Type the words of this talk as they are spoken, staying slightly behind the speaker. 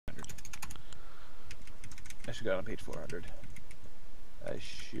I should have gone on page 400. I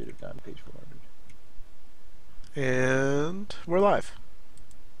should have gone to page 400. And we're live.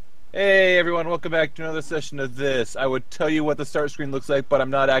 Hey everyone, welcome back to another session of this. I would tell you what the start screen looks like, but I'm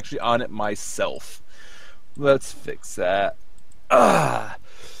not actually on it myself. Let's fix that.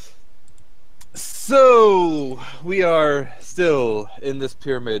 So, we are still in this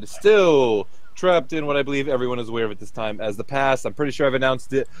pyramid, still trapped in what I believe everyone is aware of at this time as the past. I'm pretty sure I've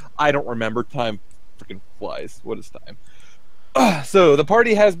announced it. I don't remember. Time freaking flies. What is time? So, the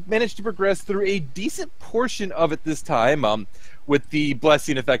party has managed to progress through a decent portion of it this time, with the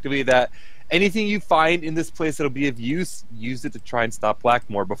blessing, effectively, that anything you find in this place that'll be of use, use it to try and stop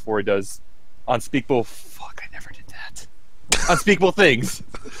Blackmore before he does unspeakable... Fuck, I never did that. Unspeakable things.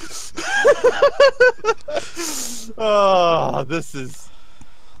 This is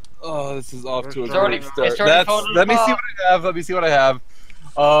off to a great start. Let me see what I have. Let me see what I have.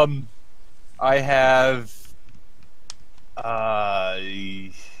 I have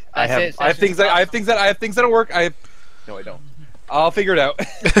things that'll work. No, I don't. I'll figure it out.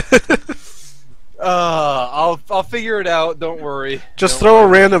 I'll figure it out. Don't worry. Just throw a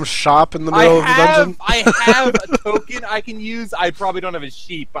random shop in the middle of the dungeon. I have a token I can use. I probably don't have a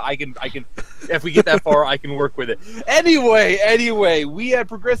sheet, but I can. If we get that far, I can work with it. Anyway, we had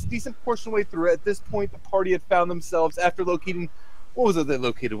progressed a decent portion of the way through it. At this point, the party had found themselves after locating. What was it they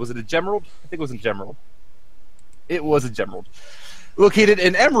located? Was it a gemerald? I think it was a gemerald. It was a gemerald. Located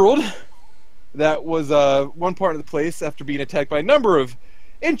an emerald. That was one part of the place after being attacked by a number of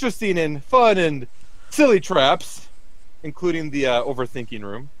interesting and fun and silly traps, including the overthinking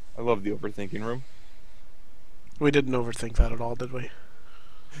room. I love the overthinking room. We didn't overthink that at all, did we?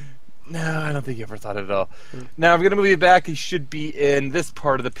 No, I don't think you ever thought it at all. Now, if we're going to move you back, you should be in this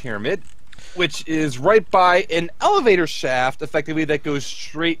part of the pyramid, which is right by an elevator shaft, effectively, that goes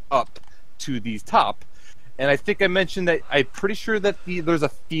straight up to the top. And I think I mentioned that I'm pretty sure that there's a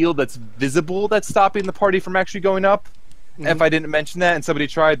field that's visible that's stopping the party from actually going up. Mm-hmm. If I didn't mention that and somebody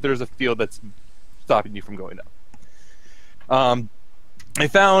tried, there's a field that's stopping you from going up. I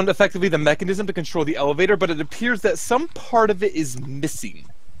found effectively the mechanism to control the elevator, but it appears that some part of it is missing.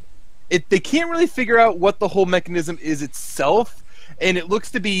 They can't really figure out what the whole mechanism is itself, and it looks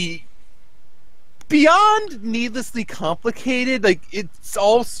to be beyond needlessly complicated. Like, it's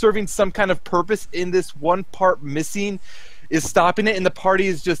all serving some kind of purpose, in this one part missing is stopping it, and the party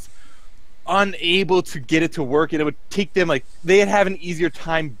is just unable to get it to work, and it would take them, like, they'd have an easier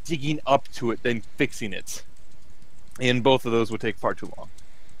time digging up to it than fixing it. And both of those would take far too long.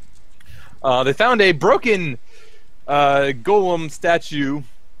 They found a broken golem statue.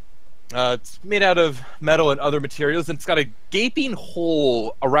 It's made out of metal and other materials, and it's got a gaping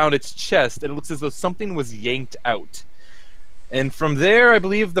hole around its chest, and it looks as though something was yanked out. And from there, I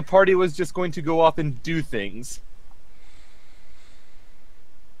believe the party was just going to go off and do things.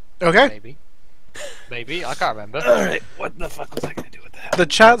 Okay. Maybe. I can't remember. Alright, what the fuck was I going to do with that? The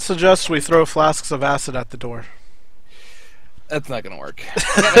chat suggests we throw flasks of acid at the door. That's not going to work.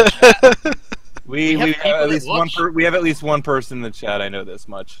 We have at least one person in the chat, I know this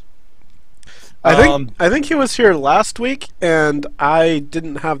much. I think he was here last week, and I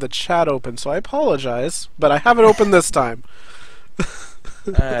didn't have the chat open, so I apologize, but I have it open this time.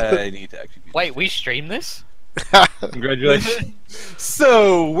 I need to actually... Wait, we stream this? Congratulations.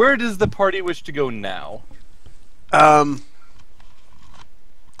 So, where does the party wish to go now?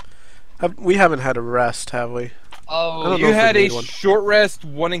 We haven't had a rest, have we? Oh, you had a short rest,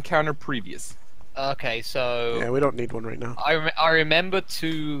 one encounter previous. Okay, so... Yeah, we don't need one right now. I remember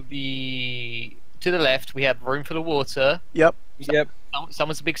to the left, we have room for the water. Yep.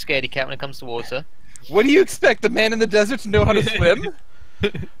 Someone's a big scaredy cat when it comes to water. What do you expect, the man in the desert to know how to swim?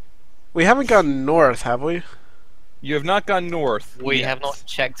 We haven't gone north, have we? You have not gone north. We have not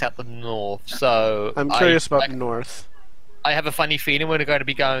checked out the north, so... I'm curious about north. I have a funny feeling we're going to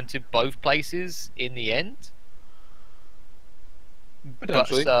be going to both places in the end.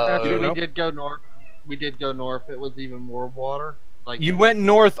 Potentially. We did go north. We did go north. It was even more water. Like, you went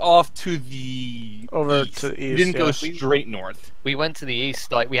north off to the over east. To the east. You didn't go straight north. We went to the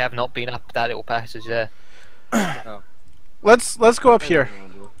east. Like, we have not been up that little passage there. Oh. Let's go up here.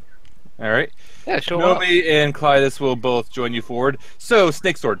 All right. Yeah, sure. Nomi and Clytus will both join you forward. So,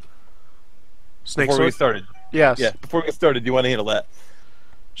 snake sword. Snake sword. sword. We get started. Yes. Yeah. Before we get started, do you want to handle that?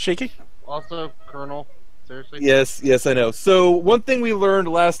 Shiki. Also, Colonel. Seriously? Yes, I know. So, one thing we learned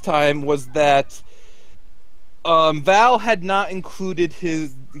last time was that Val had not included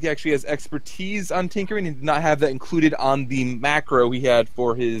he actually has expertise on tinkering. He did not have that included on the macro he had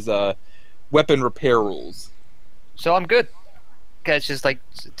for his weapon repair rules. So I'm good. Okay, it's just like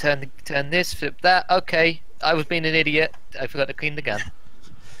turn this, flip that. Okay, I was being an idiot. I forgot to clean the gun.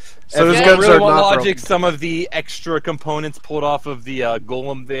 So If his you guns really are want not logic, broken. some of the extra components pulled off of the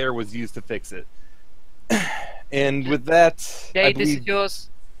golem there was used to fix it. And with that, Yay, I this is believe yours.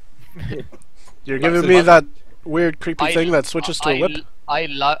 You're Lots giving of me buttons. that weird, creepy thing that switches to a whip? I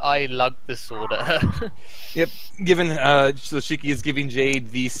lug the sword at her. Yep. Given so Shiki is giving Jade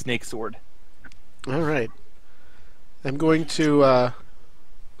the snake sword. All right. I'm going to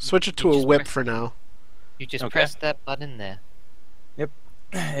switch it to You a just whip press- for now. You just Okay. press that button there.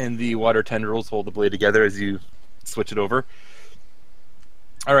 And the water tendrils hold the blade together as you switch it over.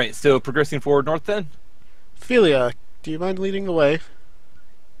 All right. So progressing forward north then. Philia, do you mind leading the way?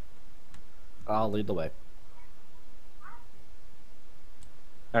 I'll lead the way.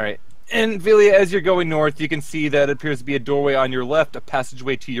 All right. And Philia, as you're going north, you can see that it appears to be a doorway on your left, a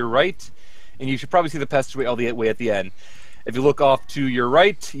passageway to your right, and you should probably see the passageway all the way at the end. If you look off to your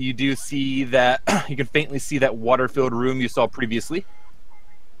right, you do see that you can faintly see that water-filled room you saw previously.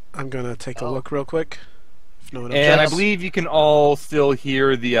 I'm going to take a look real quick. If no one And I objects. believe you can all still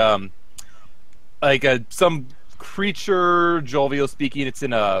hear the some creature, Jolvio speaking. It's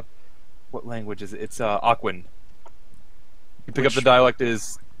in what language is it? It's Aquan. You pick up the dialect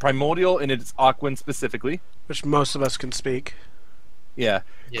is primordial, and it's Aquan specifically. Which most of us can speak. Yeah.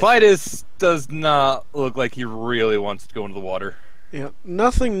 Yes. Clytus does not look like he really wants to go into the water. Yeah,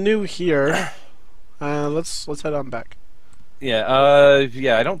 nothing new here. Let's head on back. Yeah,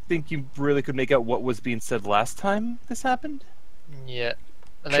 I don't think you really could make out what was being said last time this happened. Yeah.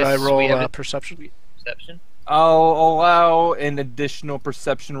 Should I Unless we roll have a perception? perception. I'll allow an additional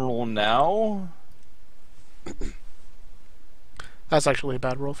perception roll now. That's actually a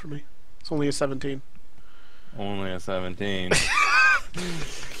bad roll for me. It's only a 17. Only a 17.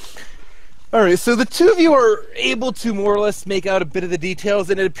 Alright, so the two of you are able to more or less make out a bit of the details,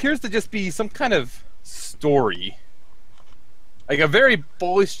 and it appears to just be some kind of story. Like a very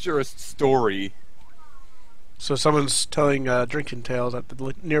boisterous story. So someone's telling drinking tales at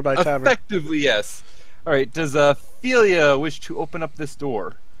the nearby tavern. Effectively, yes. Alright, does Philia wish to open up this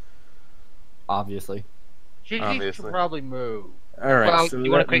door? Obviously. She Obviously. should probably move. Alright, Well, so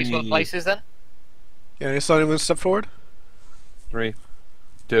you want let to quickly swap me- places then? Yeah, is anyone going to step forward? 3,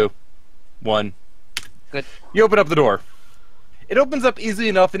 2, 1. Good. You open up the door. It opens up easily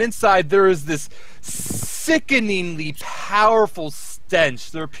enough, and inside there is this sickeningly powerful stench.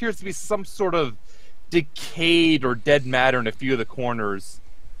 There appears to be some sort of decayed or dead matter in a few of the corners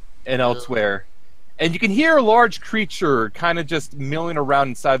and elsewhere. And you can hear a large creature kind of just milling around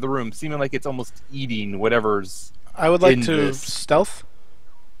inside the room, seeming like it's almost eating whatever's... I would like in to this. stealth.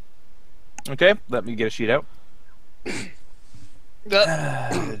 Okay, let me get a sheet out.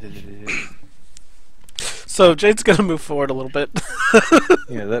 So Jade's going to move forward a little bit.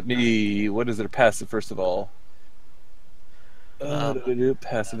 Yeah, let me... What is it? A passive, first of all.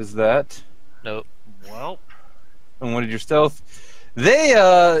 Passive is that. Nope. Well, And what did your stealth? They,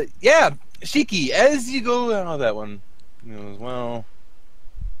 yeah, Shiki, as you go... Oh, that one. Well...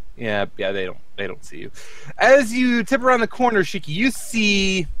 Yeah, they don't see you. As you tip around the corner, Shiki, you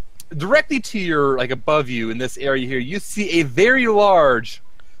see... Directly to your, like, above you in this area here, you see a very large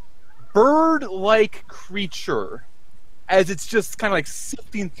bird-like creature as it's just kind of like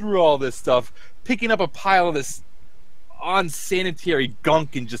sifting through all this stuff, picking up a pile of this unsanitary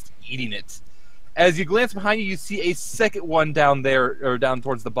gunk and just eating it. As you glance behind you, you see a second one down there, or down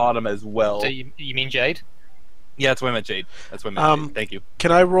towards the bottom as well. so you mean Jade? Yeah, that's what I meant, Jade. That's what I meant, Jade. Thank you.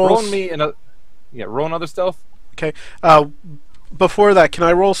 Can I roll... Roll me another... Yeah, roll another stealth. Okay. Before that, can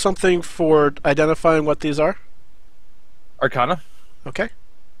I roll something for identifying what these are? Arcana. Okay.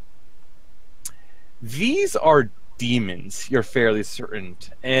 These are demons, you're fairly certain.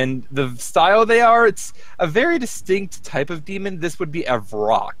 And the style they are, it's a very distinct type of demon. This would be a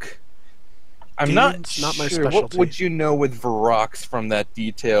Varrock. I'm Demons, not not my sure. What specialty. would you know with Varrocks from that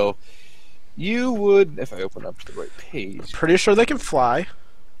detail? You would, if I open up to the right page, Pretty sure they can fly.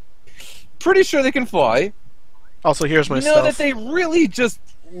 pretty sure they can fly. Also, here's my You know stealth. that they really just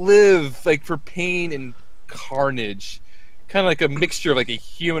live like for pain and carnage. Kind of like a mixture of like a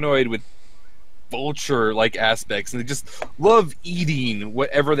humanoid with vulture-like aspects, and they just love eating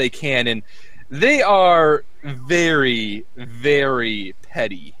whatever they can, and they are very, very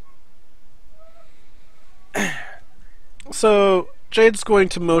petty. So, Jade's going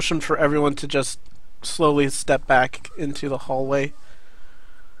to motion for everyone to just slowly step back into the hallway.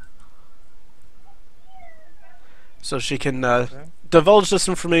 So she can divulge this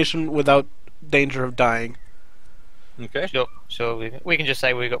information without danger of dying. Okay. Sure. We can just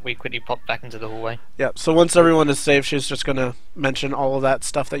say we quickly popped back into the hallway. Yeah, so once everyone is safe, she's just going to mention all of that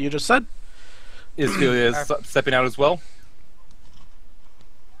stuff that you just said. Is Philia stepping out as well?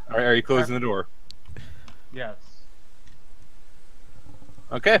 Are you closing the door? Yes.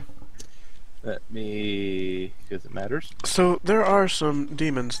 Okay. Let me... because it matters. So there are some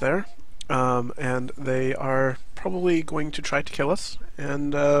demons there, and they are probably going to try to kill us.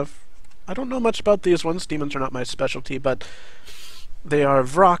 And I don't know much about these ones. Demons are not my specialty, but they are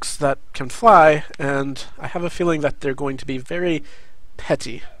Vroks that can fly, and I have a feeling that they're going to be very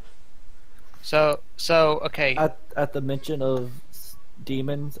petty. So okay. At the mention of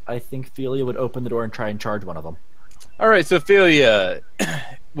demons, I think Philia would open the door and try and charge one of them. All right, so Philia,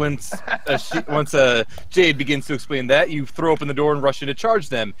 once Jade begins to explain that, you throw open the door and rush in to charge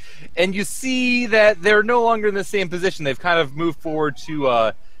them, and you see that they're no longer in the same position. They've kind of moved forward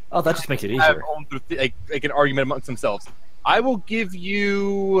to Oh, that just makes it have easier. like an argument amongst themselves. I will give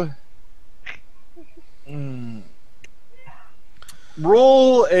you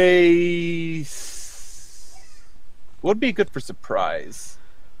roll a. What would be good for surprise?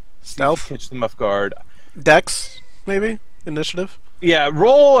 Stealth? Catch them off guard. Dex, maybe? Initiative? Yeah,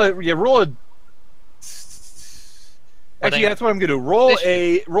 roll a. Actually, that's what I'm gonna do. Roll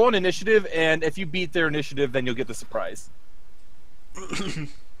an initiative, and if you beat their initiative, then you'll get the surprise.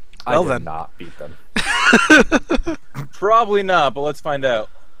 I Well did then. not beat them. Probably not, but let's find out.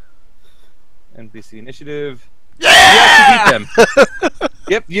 NPC initiative. Yeah! You actually beat them.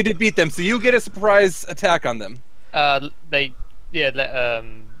 Yep, you did beat them, so you get a surprise attack on them. Those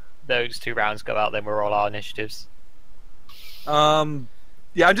 2 rounds go out, then we're all our initiatives.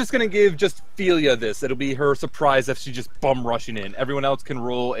 Yeah, I'm just gonna give just Philia this. It'll be her surprise if she's just bum rushing in. Everyone else can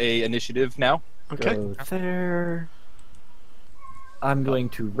roll a initiative now. Okay. Go there. I'm going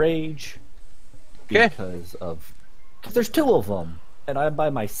to rage Okay. because there's 2 of them, and I'm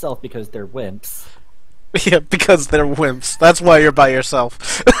by myself because they're wimps. Yeah, because they're wimps. That's why you're by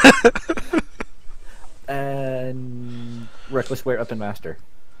yourself. And reckless wear up and master.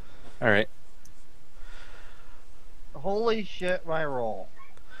 All right. Holy shit, my roll.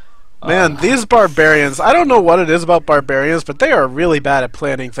 Man, these barbarians, I don't know what it is about barbarians, but they are really bad at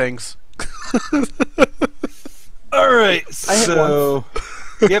planning things. All right. I hit So,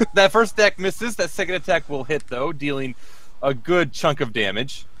 yep, that first attack misses. That second attack will hit though, dealing a good chunk of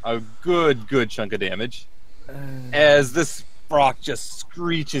damage. A good chunk of damage. As this rock just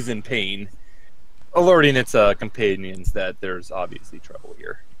screeches in pain, alerting its companions that there's obviously trouble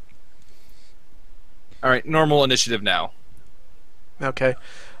here. All right, normal initiative now. Okay.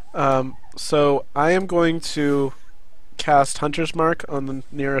 So I am going to cast Hunter's Mark on the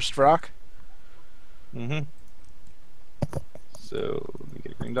nearest rock. Mm-hmm. So let me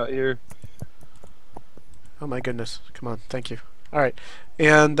get a green dot here. Oh my goodness. Come on. Thank you. Alright.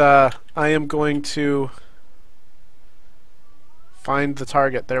 And I am going to find the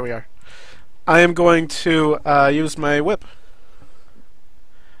target. There we are. I am going to use my whip.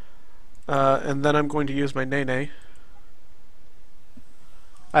 And then I'm going to use my Nene.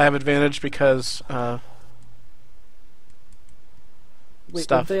 I have advantage because Wait,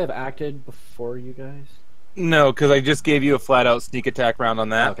 stuff. would they have acted before you guys? No, because I just gave you a flat-out sneak attack round on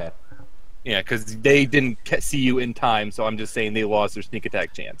that. Okay. Yeah, because they didn't see you in time, so I'm just saying they lost their sneak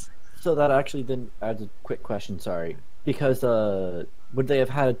attack chance. So that actually then adds a quick question, sorry. Because would they have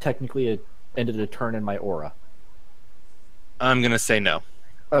had technically ended a turn in my aura? I'm gonna say no.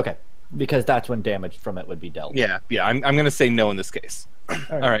 Okay. Because that's when damage from it would be dealt. Yeah, I'm gonna say no in this case.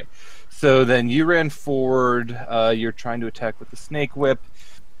 All All right. So then you ran forward. You're trying to attack with the snake whip.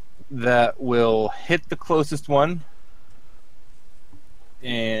 That will hit the closest one,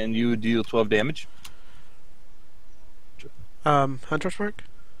 and you deal 12 damage. Hunter's Mark?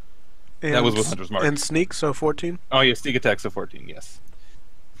 And That was with Hunter's Mark. And Sneak, so 14. Oh, yeah, sneak attack, so 14, yes.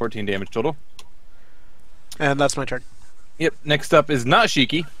 14 damage total. And that's my turn. Yep, next up is not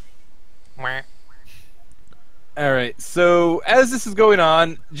Shiki. Alright, so as this is going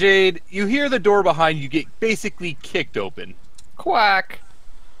on, Jade, you hear the door behind you get basically kicked open. Quack.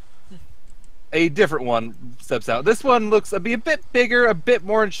 A different one steps out. This one looks a bit bigger, a bit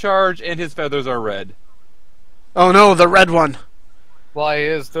more in charge, and his feathers are red. Oh no, the red one! Why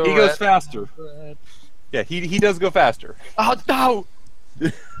is the He goes faster. Yeah, he does go faster. Oh no!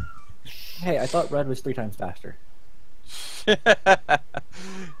 Hey, I thought red was 3 times faster.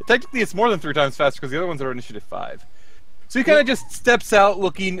 Technically, it's more than 3 times faster because the other ones are initiative 5. So he kind of just steps out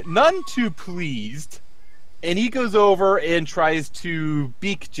looking none too pleased, and he goes over and tries to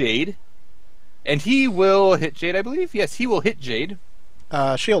beak Jade. And he will hit Jade, I believe? Yes, he will hit Jade.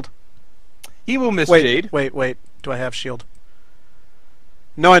 Shield. He will miss Wait, Jade. wait. Do I have shield?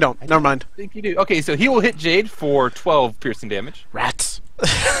 No, I don't. Never mind. I think you do. Okay, so he will hit Jade for 12 piercing damage. Rats.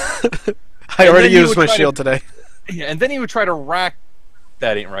 I already then he used would my try to- shield today. Yeah, and then he would try to rack.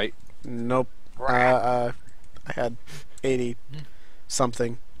 That ain't right. Nope. I had 80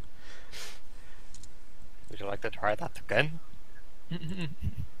 something. Would you like to try that again?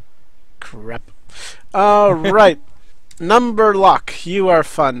 Crap. Alright. Number lock. You are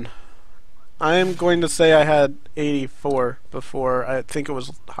fun. I am going to say I had 84 before. I think it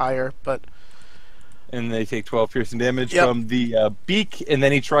was higher, but And they take 12 piercing damage Yep. from the beak, and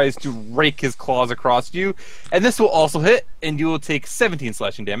then he tries to rake his claws across you. And this will also hit, and you will take 17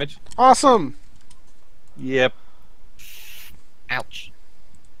 slashing damage. awesome. Yep. Ouch.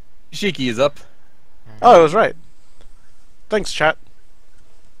 Shiki is up. Oh, I was right. Thanks, chat.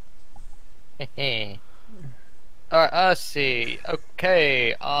 Alright, let's see.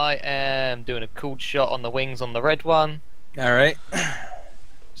 Okay, I am doing a cool shot on the wings on the red one. All right.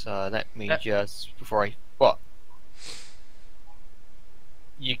 So let me just before I what?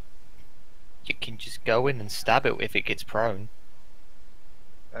 You can just go in and stab it if it gets prone.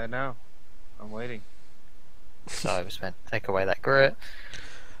 I know. I'm waiting. So I was meant to take away that grit.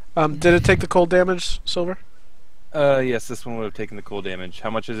 Did it take the cold damage, Silver? Yes, this one would have taken the cold damage. How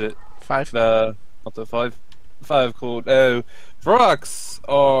much is it? 5? Alto 5. 5 cold. Oh, rocks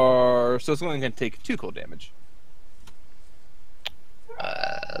are so it's only going to take 2 cold damage.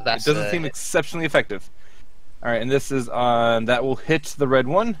 That's It doesn't seem exceptionally effective. All right, and this is on that will hit the red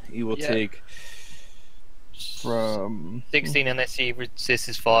one. You will Yeah. take from 16 unless he resists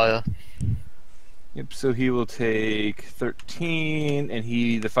his fire. Yep. So he will take 13, and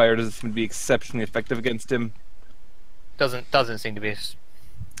the fire doesn't seem to be exceptionally effective against him. Doesn't seem to be.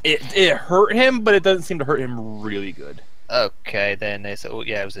 It hurt him, but it doesn't seem to hurt him really good. Okay, then there's it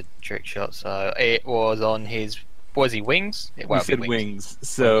was a trick shot. So it was on his. Was he wings? We said wings,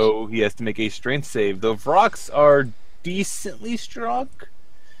 so he has to make a strength save. The rocks are decently strong.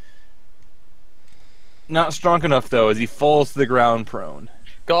 Not strong enough though, as he falls to the ground prone.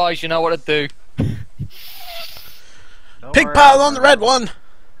 Guys, you know what to do. Don't Pig worry, pile I'll on the run red out. one!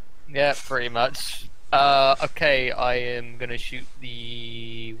 Yeah, pretty much. Okay, I am gonna shoot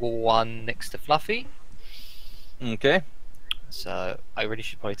the one next to Fluffy. Okay. So I really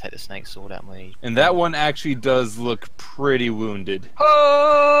should probably take the snake sword out of my. And that one actually does look pretty wounded.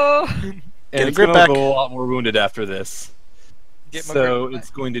 Oh! And Get a it's grip going to back. look a lot more wounded after this. Get my So grip it's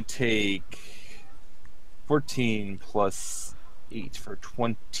back. going to take 14 plus 8 for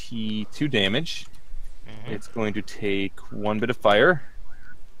 22 damage. Mhm. It's going to take 1 bit of fire.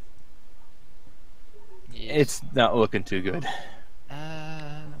 Yes. It's not looking too good.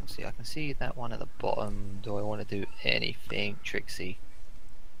 Let's see, I can see that one at the bottom. Do I want to do anything tricksy?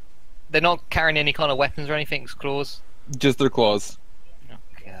 They're not carrying any kind of weapons or anything, it's claws. Just their claws.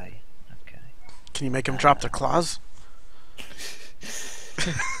 Okay. Can you make him drop their claws?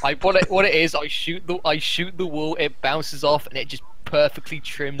 What it is, I shoot the wall, it bounces off, and it just perfectly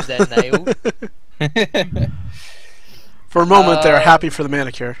trims their nail. For a moment there, Uh, happy for the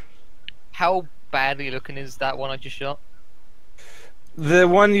manicure. How badly looking is that one I just shot? The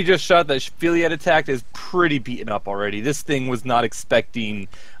one you just shot that Philia had attacked is pretty beaten up already. This thing was not expecting...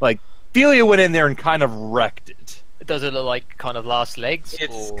 Philia went in there and kind of wrecked it. Does it look like kind of last legs?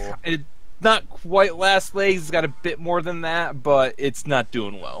 Or... It's not quite last legs. It's got a bit more than that, but it's not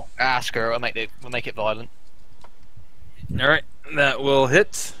doing well. Screw it, we'll make it violent. Alright, that will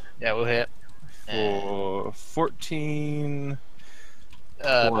hit Yeah, we'll hit. for 14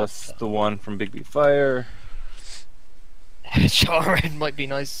 Uh, plus the one from Big B Fire. Charmin might be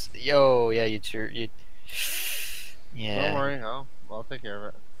nice. Yo, yeah, you. Yeah, Don't worry, I'll take care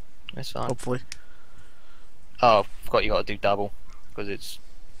of it. that's fine. Hopefully. Oh, forgot you got to do double because it's.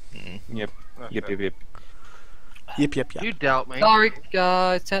 Yep. That's Yep, it. yep, yep. Yep. You doubt me. Sorry,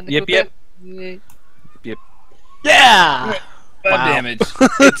 guys. Technical Yep. difficulty. Yeah! Bad Wow. damage.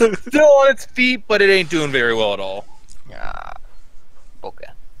 It's still on its feet, but it ain't doing very well at all. Yeah. Okay.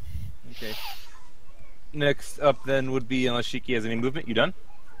 Okay. Next up then would be, unless Shiki has any movement, you done?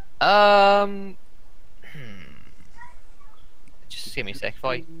 Just give me a sec.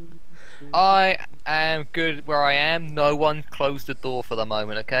 I am good where I am. No one close the door for the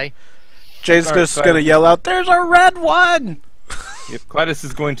moment, okay? Jade's Alright, just gonna yell out, "There's a red one!" If Cladis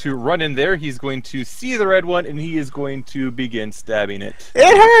is going to run in there, he's going to see the red one, and he is going to begin stabbing it.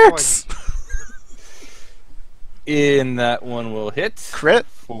 It hurts! And that one will hit Crit?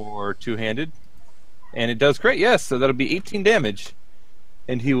 for two-handed. And it does crit, yes, so that'll be 18 damage.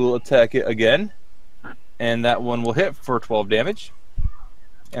 And he will attack it again. And that one will hit for 12 damage.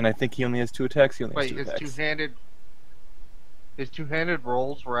 And I think he only has 2 attacks. He only has Wait, 2 his attacks. two-handed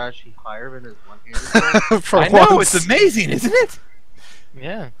rolls were actually higher than his one-handed rolls? For I know, once. it's amazing, isn't it?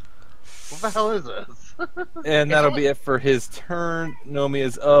 Yeah. What the hell is this? And that'll be it for his turn. Nomi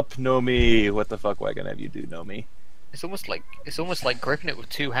is up. Nomi, what the fuck wagon have you do, Nomi? It's almost like gripping it with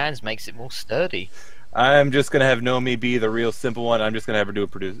two hands makes it more sturdy. I'm just gonna have Nomi be the real simple one. I'm just gonna have her do a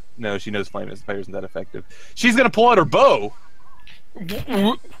produce. No, she knows flame fire isn't that effective. She's gonna pull out her bow.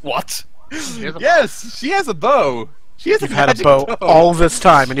 What? Yes, she has a bow. She has You've had a bow all this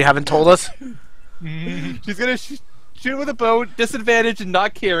time, and you haven't told us? She's gonna shoot with a bow, disadvantage and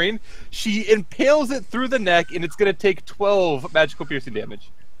not carrying. She impales it through the neck, and it's gonna take 12 magical piercing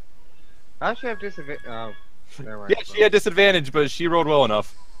damage. How should I have disadvantage? Oh, never mind. Yeah, she had disadvantage, but she rolled well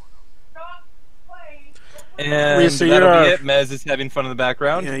enough. And Risa, that'll be it. Mez is having fun in the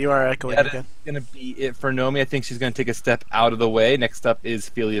background. Yeah, you are echoing That again. is going to be it for Nomi. I think she's going to take a step out of the way. Next up is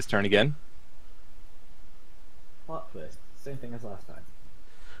Philia's turn again. Plot twist. Same thing as last time.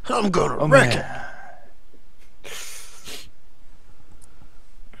 I'm gonna wreck it.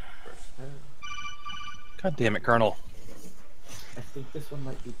 God damn it, Colonel. I think this one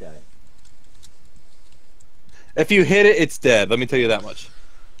might be dead. If you hit it, it's dead. Let me tell you that much.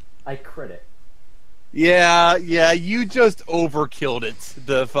 I crit it. Yeah, you just overkilled it,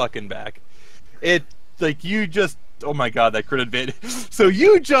 the fucking back. It, like, you just, oh my god, that crit advantage. So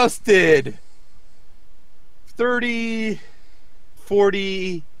you just did 30,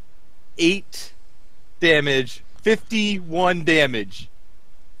 48 damage, 51 damage.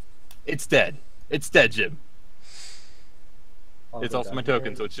 It's dead. It's dead, Jim. It's also my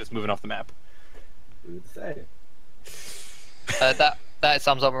token, so it's just moving off the map. Who would say? That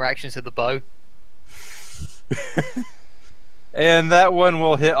sums up my reactions to the bow. And that one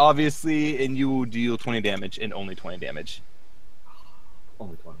will hit, obviously, and you will deal 20 damage, and only 20 damage.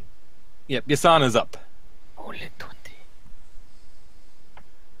 Only 20. Yep, Yasana's up. Only 20.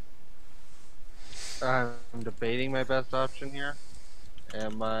 I'm debating my best option here,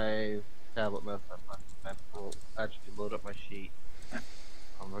 and my tablet messed up. I have to actually load up my sheet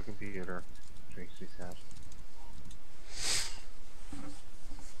on my computer. Makes me sad.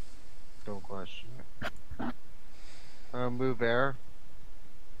 Don't question it. Move air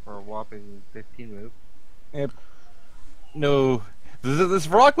for a whopping 15 move. Yep. No. This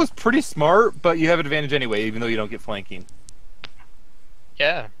rock was pretty smart, but you have advantage anyway, even though you don't get flanking.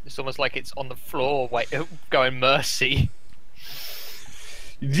 Yeah, it's almost like it's on the floor, going mercy.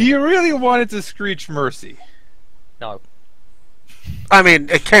 Do you really want it to screech mercy? No. I mean,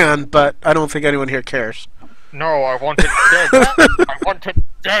 it can, but I don't think anyone here cares. No, I want it dead. I want it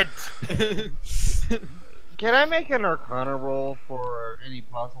dead. Can I make an Arcana roll for any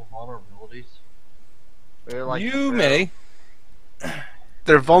possible vulnerabilities? Like You may.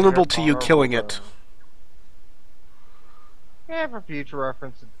 They're vulnerable to you killing it. Yeah, for future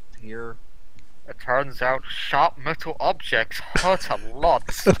reference here. It turns out sharp metal objects hurt a lot.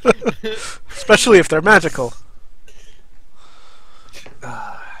 Especially if they're magical.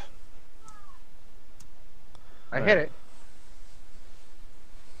 I hit it.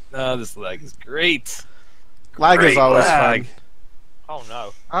 Oh, this lag is great. Lag is Great always lag. fun. Oh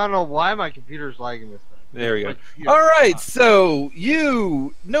no. I don't know why my computer's lagging this time. There we go. My computer's Alright, not. so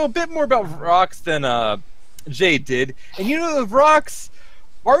you know a bit more about rocks than Jade did. And you know the rocks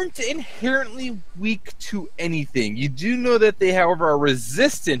aren't inherently weak to anything. You do know that they, however, are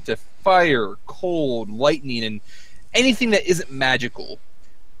resistant to fire, cold, lightning, and anything that isn't magical.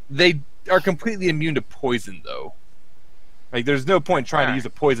 They are completely immune to poison, though. Like, there's no point trying to use a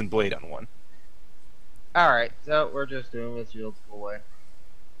poison blade on one. Alright, so we're just doing this the old school way.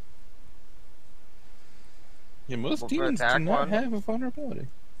 Yeah, most Well, demons do attack not one. have a vulnerability.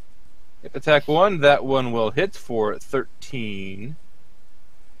 Yep, attack 1, that one will hit for 13.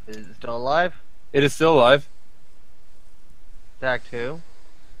 Is it still alive? It is still alive. Attack 2.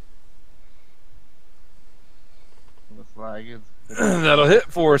 This lag is That'll hit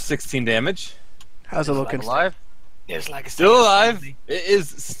for 16 damage. How's it looking? alive. It's like Still alive. It is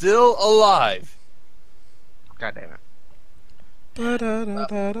still alive. God damn it.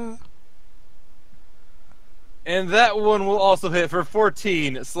 Ba-da-da-da-da. And that one will also hit for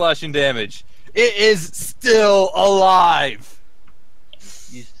 14 slashing damage. It is still alive.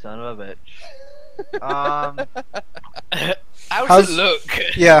 You son of a bitch. How's How's- it look?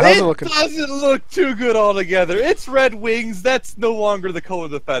 Yeah, how's it It looking? doesn't look too good altogether. It's red wings. That's no longer the color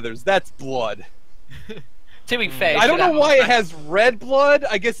of the feathers. That's blood. To be fair, I don't know why it has red blood.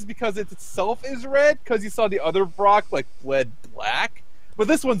 I guess it's because it itself is red, because you saw the other Brock, like, bled black. But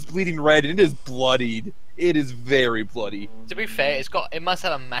this one's bleeding red, and it is bloodied. It is very bloody. To be fair, it must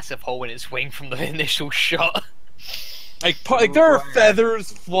have a massive hole in its wing from the initial shot. Like there are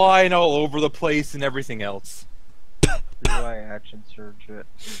feathers flying all over the place and everything else. Do I action surge it?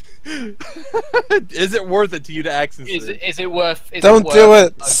 Is it worth it to you to action Is surge? it worth? Is Don't it do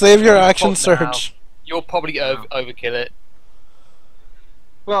worth it. Save your action Fuck now. surge. You'll probably overkill it.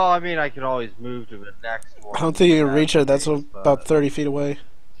 Well, I mean, I could always move to the next one. I don't think you can reach it. That's But- about 30 feet away.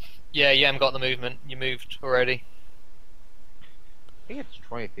 Yeah, you haven't got the movement. You moved already. I think it's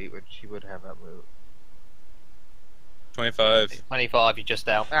 20 feet, which she would have that move. 25. 25, you're just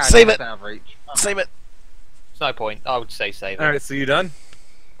out. Ah, Save just it. out of reach. Oh. Save it. There's no point. I would say save it. Alright, so you done?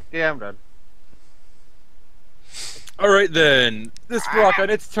 Yeah, I'm done. Alright then. This rock on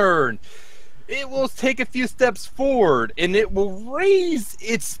its turn. It will take a few steps forward, and it will raise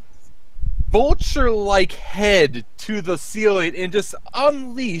its vulture-like head to the ceiling and just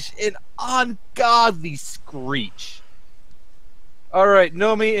unleash an ungodly screech. Alright,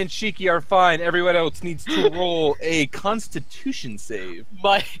 Nomi and Shiki are fine. Everyone else needs to roll a constitution save.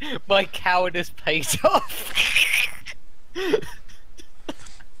 My cowardice pays off.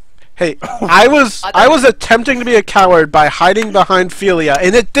 Hey, I was attempting to be a coward by hiding behind Philia,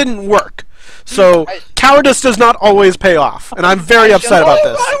 and it didn't work. So cowardice does not always pay off, and I'm very upset about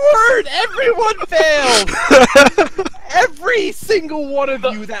this. Oh my word! Everyone failed! Every single one of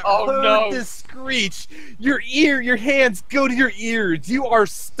you that heard this screech, your hands go to your ears. You are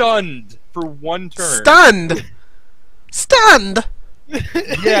stunned for one turn. Stunned! Stunned!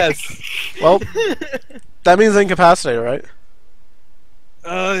 Yes. Well, that means incapacitated, right?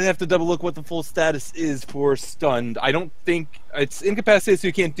 I have to double look what the full status is for stunned. I don't think it's incapacitated, so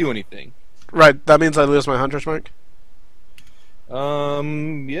you can't do anything. Right, that means I lose my hunter's mark?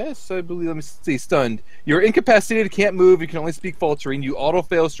 Yes, I believe. Let me see. Stunned. You're incapacitated, can't move, you can only speak faltering, you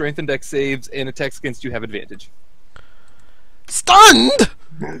auto-fail strength and dex saves, and attacks against you have advantage. Stunned!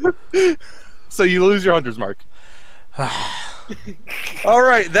 So you lose your hunter's mark.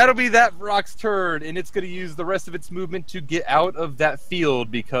 Alright, that'll be that rock's turn, and it's going to use the rest of its movement to get out of that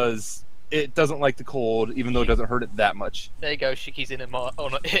field because it doesn't like the cold, even though it doesn't hurt it that much. There you go. Shiki's in a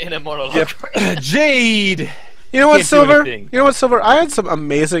monologue. Yep. Jade! You know what, Can't do Silver? anything. You know what, Silver? I had some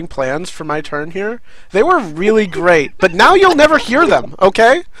amazing plans for my turn here. They were really great, but now you'll never hear them,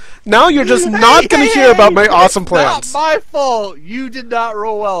 okay? Now you're just not going to hear about my awesome plans. It's not my fault. You did not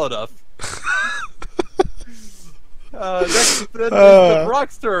roll well enough. Next, the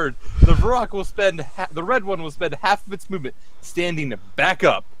rock's turn. The rock will spend. The red one will spend half of its movement standing back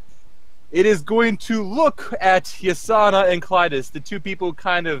up. It is going to look at Yasana and Clytus, the two people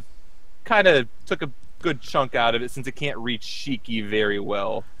kind of took a good chunk out of it since it can't reach Shiki very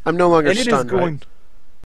well. I'm no longer And it is stunned, going. right?